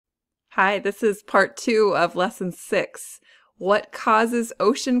Hi, this is part 2 of lesson 6. What causes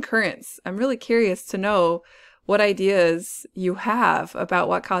ocean currents? I'm really curious to know what ideas you have about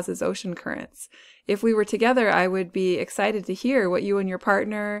what causes ocean currents. If we were together, I would be excited to hear what you and your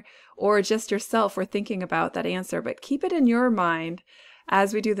partner or just yourself were thinking about that answer, but keep it in your mind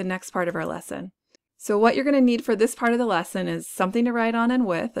as we do the next part of our lesson. So what you're going to need for this part of the lesson is something to write on and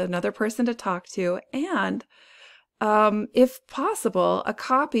with, another person to talk to, and if possible, a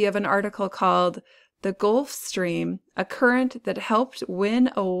copy of an article called The Gulf Stream, a Current That Helped Win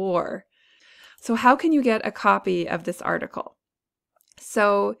a War. So how can you get a copy of this article?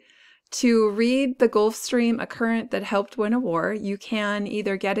 So to read The Gulf Stream, a Current That Helped Win a War, you can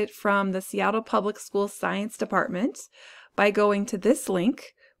either get it from the Seattle Public Schools Science Department by going to this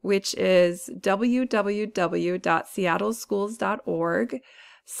link, which is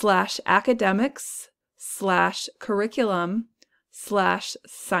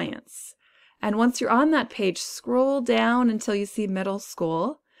www.seattleschools.org/academics/curriculum/science. And once you're on that page, scroll down until you see middle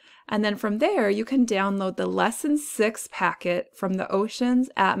school. And then from there, you can download the Lesson 6 packet from the Oceans,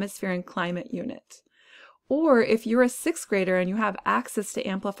 Atmosphere, and Climate Unit. Or if you're a 6th grader and you have access to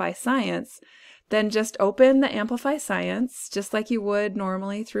Amplify Science, then just open the Amplify Science, just like you would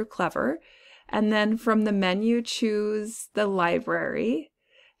normally through Clever. And then from the menu, choose the library.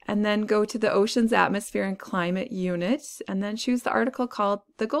 And then go to the Oceans, Atmosphere, and Climate Unit. And then choose the article called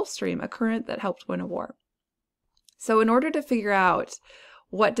The Gulf Stream, a Current That Helped Win a War. So in order to figure out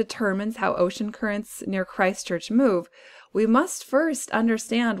what determines how ocean currents near Christchurch move, we must first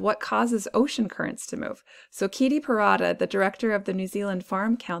understand what causes ocean currents to move. So Kitty Parada, the director of the New Zealand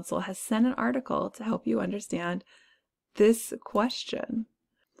Farm Council, has sent an article to help you understand this question.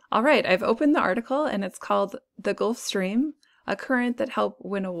 All right, I've opened the article and it's called The Gulf Stream, a Current That Helped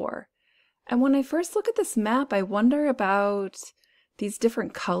Win a War. And when I first look at this map, I wonder about these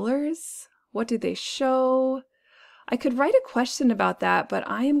different colors. What do they show? I could write a question about that, but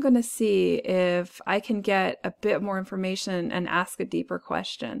I am going to see if I can get a bit more information and ask a deeper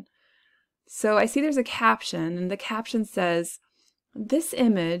question. So I see there's a caption, and the caption says, "This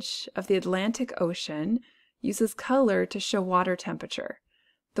image of the Atlantic Ocean uses color to show water temperature.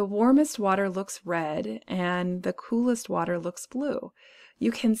 The warmest water looks red, and the coolest water looks blue.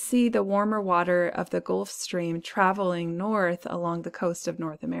 You can see the warmer water of the Gulf Stream traveling north along the coast of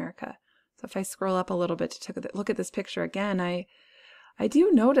North America." So if I scroll up a little bit to take a look at this picture again, I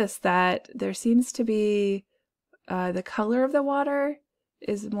do notice that there seems to be the color of the water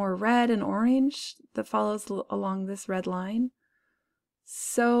is more red and orange that follows along this red line.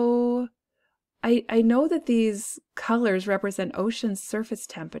 So I know that these colors represent ocean surface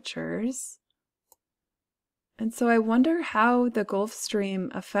temperatures. And so I wonder how the Gulf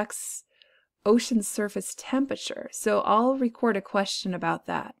Stream affects ocean surface temperature. So I'll record a question about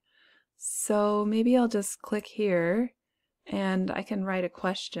that. So maybe I'll just click here and I can write a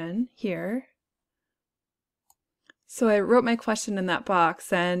question here. So I wrote my question in that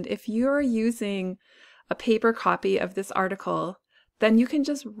box, and if you're using a paper copy of this article, then you can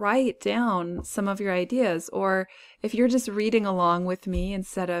just write down some of your ideas. Or if you're just reading along with me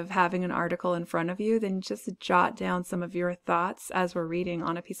instead of having an article in front of you, then just jot down some of your thoughts as we're reading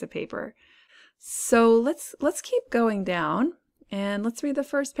on a piece of paper. So let's keep going down. And let's read the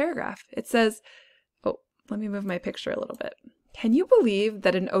first paragraph. It says, let me move my picture a little bit. "Can you believe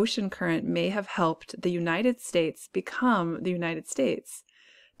that an ocean current may have helped the United States become the United States?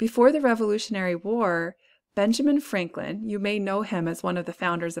 Before the Revolutionary War, Benjamin Franklin, you may know him as one of the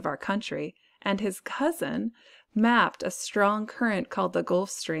founders of our country, and his cousin mapped a strong current called the Gulf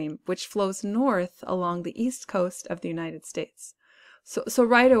Stream, which flows north along the east coast of the United States." So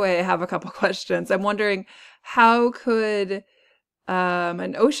right away, I have a couple questions. I'm wondering, how could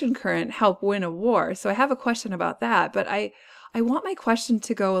an ocean current help win a war? So I have a question about that, but I want my question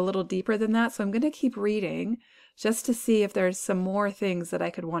to go a little deeper than that, so I'm going to keep reading just to see if there's some more things that I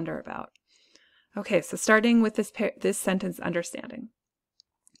could wonder about. Okay, so starting with this sentence, understanding.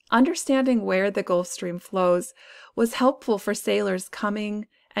 "Understanding where the Gulf Stream flows was helpful for sailors coming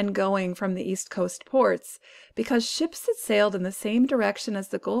and going from the East Coast ports, because ships that sailed in the same direction as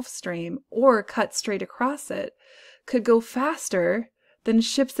the Gulf Stream or cut straight across it could go faster than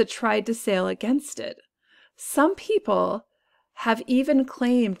ships that tried to sail against it. Some people have even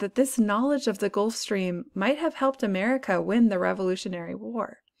claimed that this knowledge of the Gulf Stream might have helped America win the Revolutionary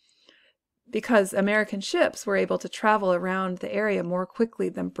War, because American ships were able to travel around the area more quickly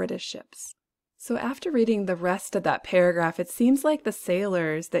than British ships." So after reading the rest of that paragraph, it seems like the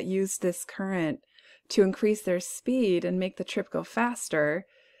sailors that used this current to increase their speed and make the trip go faster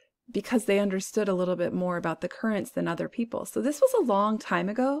because they understood a little bit more about the currents than other people. So this was a long time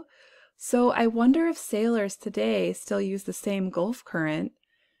ago, So I wonder if sailors today still use the same Gulf Current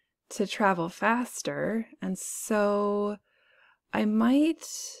to travel faster. And so I might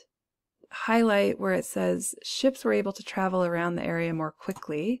highlight where it says ships were able to travel around the area more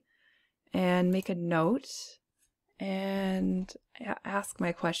quickly and make a note and ask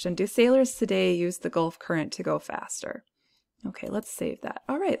my question. Do sailors today use the Gulf Current to go faster? Okay, let's save that.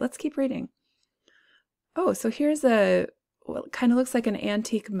 All right, let's keep reading. Oh, so here's what kind of looks like an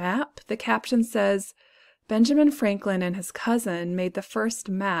antique map. The caption says, Benjamin Franklin and his cousin made the first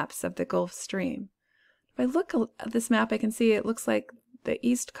maps of the Gulf Stream. If I look at this map, I can see it looks like the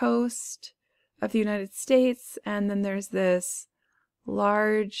east coast of the United States, and then there's this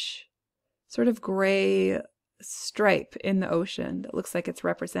large sort of gray stripe in the ocean that looks like it's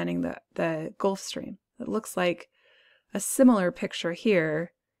representing the Gulf Stream. It looks like a similar picture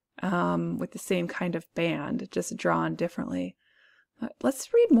here with the same kind of band, just drawn differently.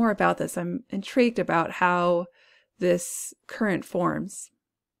 Let's read more about this. I'm intrigued about how this current forms.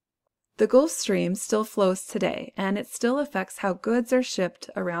 The Gulf Stream still flows today, and it still affects how goods are shipped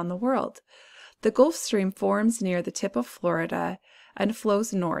around the world. The Gulf Stream forms near the tip of Florida and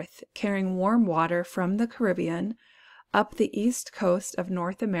flows north, carrying warm water from the Caribbean up the east coast of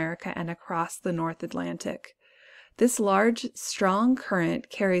North America and across the North Atlantic. This large, strong current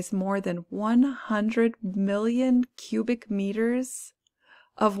carries more than 100 million cubic meters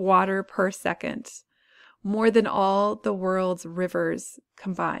of water per second, more than all the world's rivers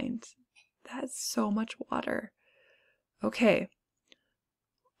combined. That's so much water. Okay,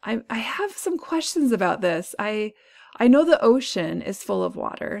 I have some questions about this. I know the ocean is full of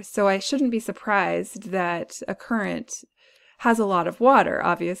water, so I shouldn't be surprised that a current has a lot of water,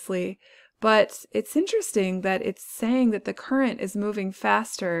 obviously. But it's interesting that it's saying that the current is moving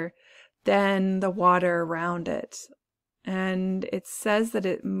faster than the water around it. And it says that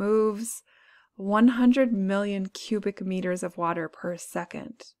it moves 100 million cubic meters of water per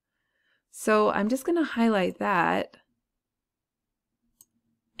second. So I'm just going to highlight that.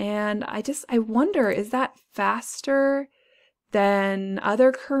 And I wonder, is that faster than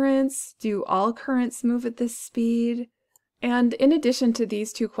other currents? Do all currents move at this speed? And in addition to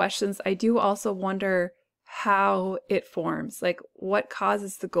these two questions, I do also wonder how it forms, like what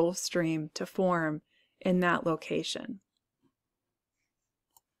causes the Gulf Stream to form in that location.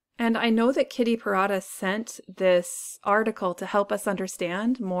 And I know that Kitty Parada sent this article to help us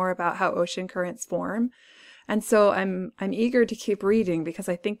understand more about how ocean currents form. And so I'm eager to keep reading because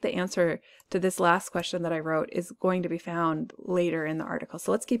I think the answer to this last question that I wrote is going to be found later in the article.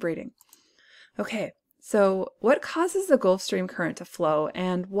 So let's keep reading. Okay. So what causes the Gulf Stream current to flow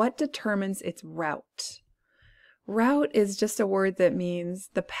and what determines its route? Route is just a word that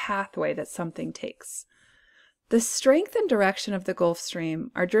means the pathway that something takes. The strength and direction of the Gulf Stream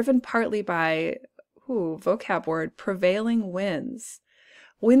are driven partly by, vocab word, prevailing winds.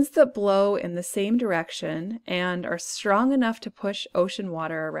 Winds that blow in the same direction and are strong enough to push ocean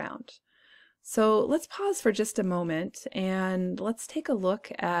water around. So let's pause for just a moment and let's take a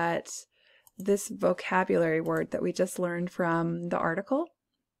look at this vocabulary word that we just learned from the article.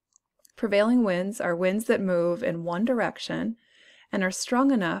 Prevailing winds are winds that move in one direction and are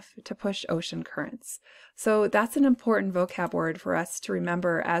strong enough to push ocean currents. So that's an important vocab word for us to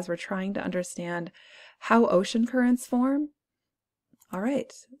remember as we're trying to understand how ocean currents form. All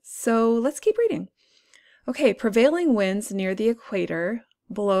right, so let's keep reading. Okay, prevailing winds near the equator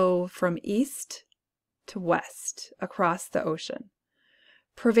blow from east to west across the ocean.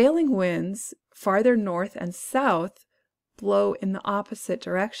 Prevailing winds farther north and south blow in the opposite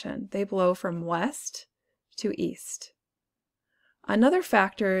direction. They blow from west to east. Another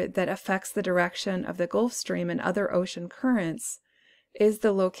factor that affects the direction of the Gulf Stream and other ocean currents is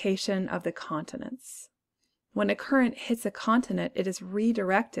the location of the continents. When a current hits a continent, it is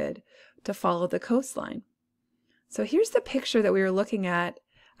redirected to follow the coastline. So here's the picture that we were looking at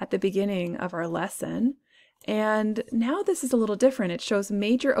the beginning of our lesson. And now this is a little different. It shows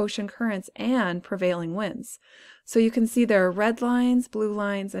major ocean currents and prevailing winds. So you can see there are red lines, blue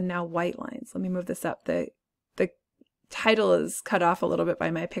lines, and now white lines. Let me move this up. The title is cut off a little bit by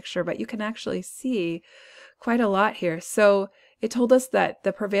my picture, but you can actually see quite a lot here. So it told us that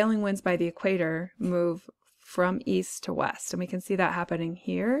the prevailing winds by the equator move from east to west, and we can see that happening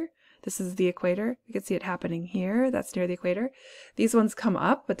here. This is the equator. You can see it happening here. That's near the equator. These ones come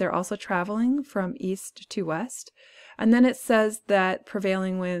up, but they're also traveling from east to west. And then it says that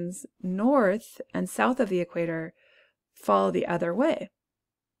prevailing winds north and south of the equator follow the other way.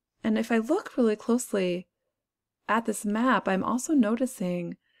 And if I look really closely at this map, I'm also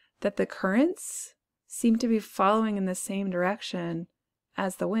noticing that the currents seem to be following in the same direction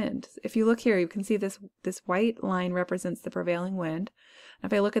as the wind. If you look here, you can see this white line represents the prevailing wind.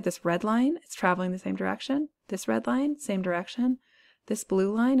 And if I look at this red line, it's traveling the same direction. This red line, same direction. This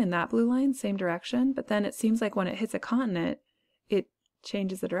blue line and that blue line, same direction. But then it seems like when it hits a continent, it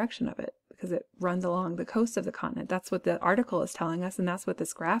changes the direction of it because it runs along the coast of the continent. That's what the article is telling us, and that's what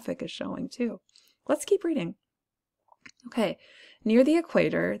this graphic is showing too. Let's keep reading. Okay, near the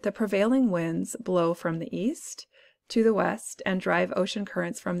equator, the prevailing winds blow from the east to the west and drive ocean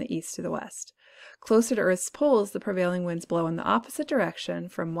currents from the east to the west. Closer to Earth's poles, the prevailing winds blow in the opposite direction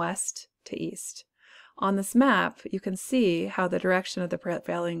from west to east. On this map, you can see how the direction of the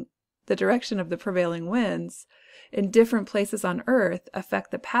prevailing winds in different places on Earth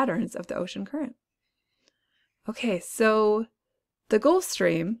affect the patterns of the ocean current. Okay, so the Gulf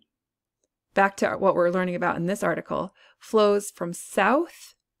Stream, back to what we're learning about in this article, flows from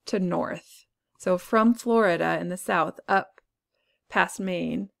south to north. So from Florida in the south up past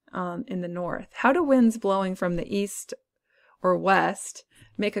Maine in the north. How do winds blowing from the east or west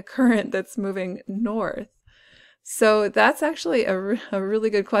make a current that's moving north? So that's actually a really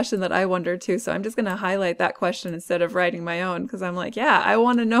good question that I wonder too. So I'm just going to highlight that question instead of writing my own, because I'm like, yeah, I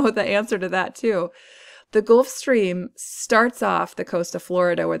want to know the answer to that too. The Gulf Stream starts off the coast of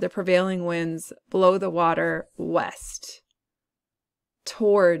Florida, where the prevailing winds blow the water west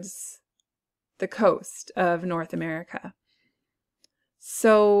towards the coast of North America.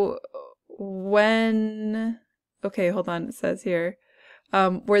 So okay, hold on, it says here,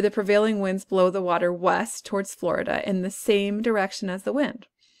 where the prevailing winds blow the water west towards Florida in the same direction as the wind.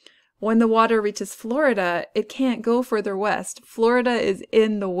 When the water reaches Florida, it can't go further west. Florida is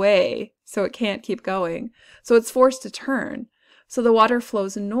in the way, so it can't keep going. So it's forced to turn. So the water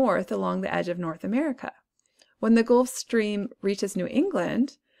flows north along the edge of North America. When the Gulf Stream reaches New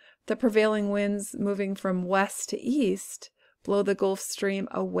England, the prevailing winds moving from west to east blow the Gulf Stream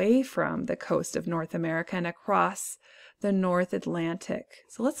away from the coast of North America and across the North Atlantic.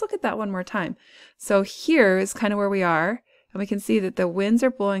 So let's look at that one more time. So here is kind of where we are. And we can see that the winds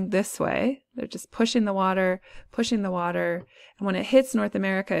are blowing this way. They're just pushing the water. And when it hits North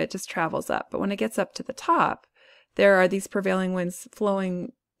America, it just travels up. But when it gets up to the top, there are these prevailing winds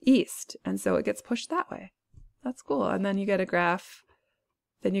flowing east. And so it gets pushed that way. That's cool. And then you get a graph.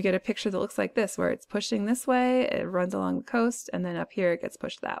 Then you get a picture that looks like this, where it's pushing this way, it runs along the coast, and then up here it gets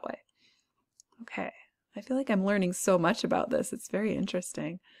pushed that way. Okay. I feel like I'm learning so much about this. It's very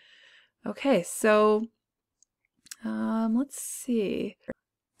interesting. Okay, so let's see.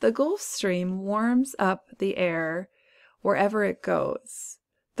 The Gulf Stream warms up the air wherever it goes.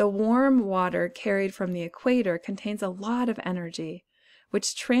 The warm water carried from the equator contains a lot of energy,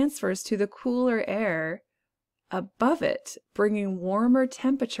 which transfers to the cooler air above it, bringing warmer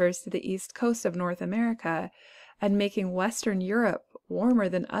temperatures to the east coast of North America and making Western Europe warmer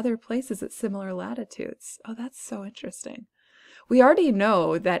than other places at similar latitudes. Oh, that's so interesting. We already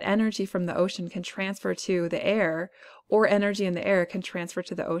know that energy from the ocean can transfer to the air, or energy in the air can transfer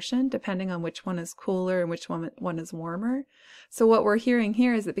to the ocean, depending on which one is cooler and which one is warmer. So what we're hearing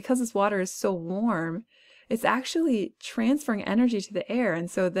here is that because this water is so warm, it's actually transferring energy to the air.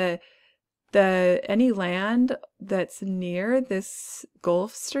 And so any land that's near this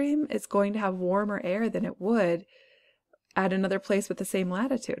Gulf Stream is going to have warmer air than it would at another place with the same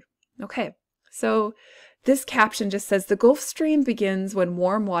latitude. Okay, so this caption just says the Gulf Stream begins when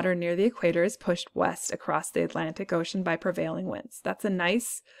warm water near the equator is pushed west across the Atlantic Ocean by prevailing winds. That's a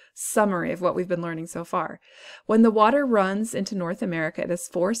nice summary of what we've been learning so far. When the water runs into North America, it is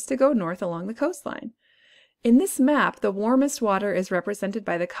forced to go north along the coastline. In this map, the warmest water is represented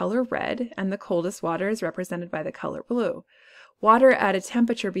by the color red, and the coldest water is represented by the color blue. Water at a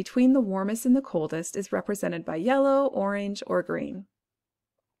temperature between the warmest and the coldest is represented by yellow, orange, or green.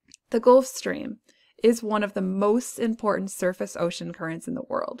 The Gulf Stream is one of the most important surface ocean currents in the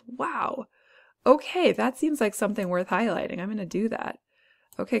world. Wow. Okay, that seems like something worth highlighting. I'm going to do that.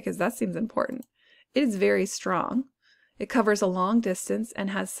 Okay, because that seems important. It is very strong. It covers a long distance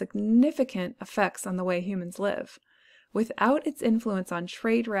and has significant effects on the way humans live. Without its influence on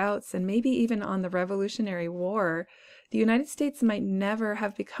trade routes and maybe even on the Revolutionary War, the United States might never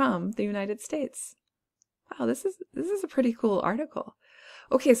have become the United States. Wow, this is a pretty cool article.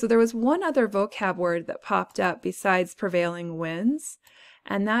 Okay, so there was one other vocab word that popped up besides prevailing winds,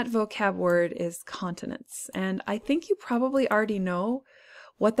 and that vocab word is continents. And I think you probably already know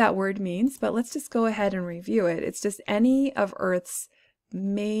what that word means, but let's just go ahead and review it. It's just any of Earth's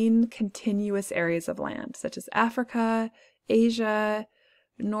main continuous areas of land, such as Africa, Asia,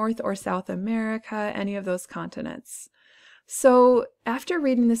 North or South America, any of those continents. So after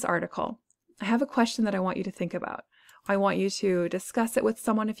reading this article, I have a question that I want you to think about. I want you to discuss it with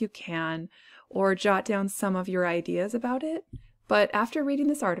someone if you can, or jot down some of your ideas about it. But after reading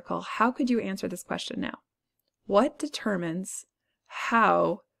this article, how could you answer this question now? What determines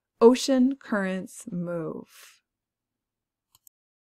how ocean currents move?